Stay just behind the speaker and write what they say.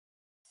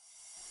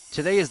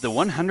Today is the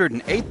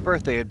 108th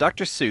birthday of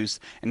Dr. Seuss,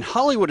 and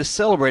Hollywood is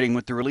celebrating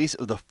with the release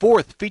of the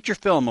 4th feature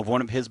film of one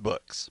of his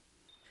books.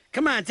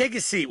 Come on, take a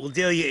seat. We'll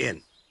deal you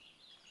in.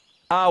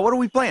 What are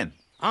we playing?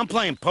 I'm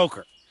playing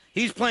poker.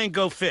 He's playing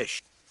Go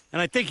Fish.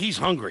 And I think he's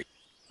hungry.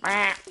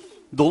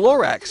 The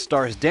Lorax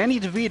stars Danny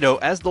DeVito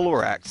as the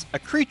Lorax, a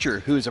creature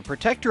who is a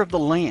protector of the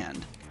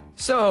land.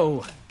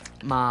 So,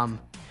 Mom,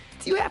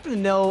 do you happen to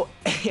know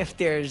if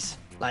there's,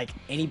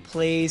 any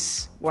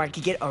place where I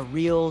could get a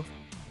real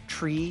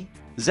tree?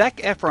 Zac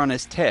Efron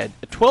is Ted,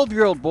 a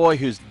 12-year-old boy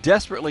who's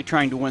desperately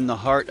trying to win the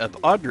heart of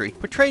Audrey,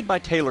 portrayed by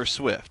Taylor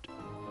Swift.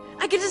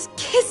 I could just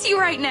kiss you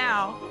right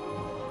now.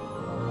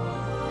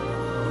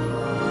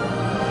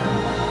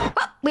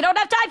 Well, we don't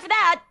have time for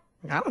that.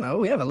 I don't know,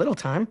 we have a little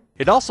time.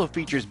 It also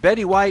features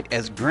Betty White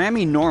as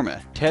Grammy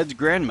Norma, Ted's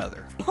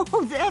grandmother.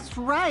 Oh, that's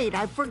right,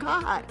 I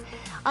forgot.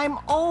 I'm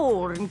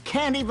old and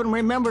can't even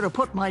remember to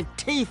put my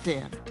teeth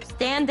in.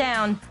 Stand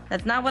down.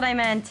 That's not what I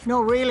meant. No,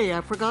 really,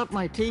 I forgot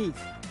my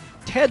teeth.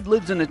 Ted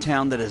lives in a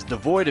town that is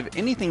devoid of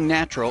anything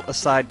natural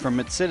aside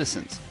from its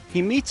citizens.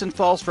 He meets and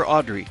falls for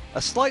Audrey,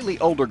 a slightly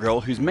older girl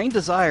whose main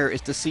desire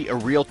is to see a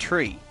real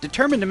tree.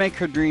 Determined to make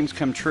her dreams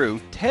come true,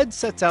 Ted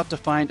sets out to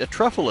find a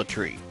truffula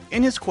tree.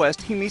 In his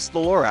quest, he meets the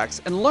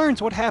Lorax and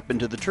learns what happened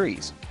to the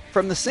trees.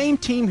 From the same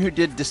team who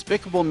did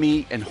Despicable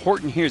Me and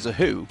Horton Hears a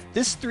Who,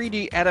 this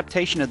 3D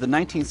adaptation of the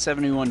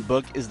 1971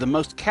 book is the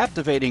most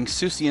captivating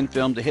Seussian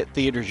film to hit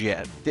theaters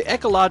yet. The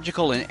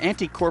ecological and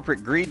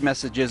anti-corporate greed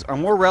messages are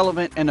more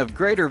relevant and of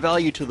greater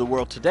value to the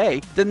world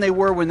today than they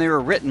were when they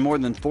were written more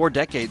than 4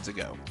 decades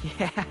ago.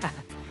 Yeah,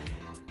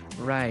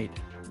 right.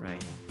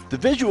 The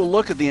visual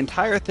look of the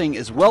entire thing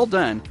is well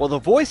done, while the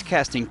voice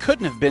casting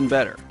couldn't have been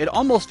better. It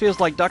almost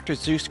feels like Dr.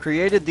 Seuss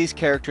created these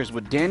characters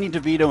with Danny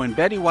DeVito and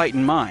Betty White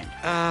in mind.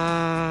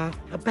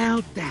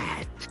 About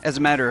that. As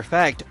a matter of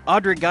fact,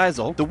 Audrey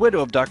Geisel, the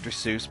widow of Dr.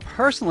 Seuss,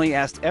 personally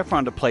asked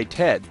Efron to play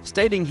Ted,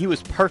 stating he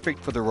was perfect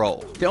for the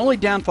role. The only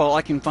downfall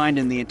I can find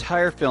in the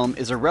entire film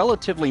is a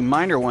relatively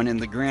minor one in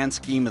the grand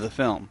scheme of the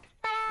film.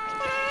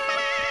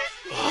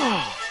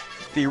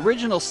 The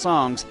original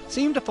songs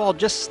seem to fall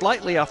just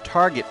slightly off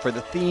target for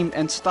the theme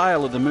and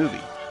style of the movie.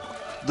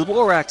 The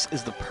Lorax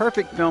is the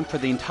perfect film for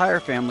the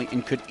entire family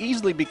and could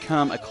easily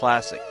become a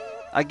classic.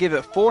 I give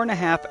it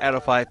 4.5 out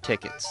of 5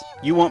 tickets.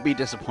 You won't be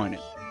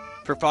disappointed.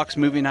 For Fox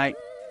Movie Night,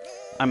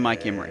 I'm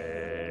Mike Emery.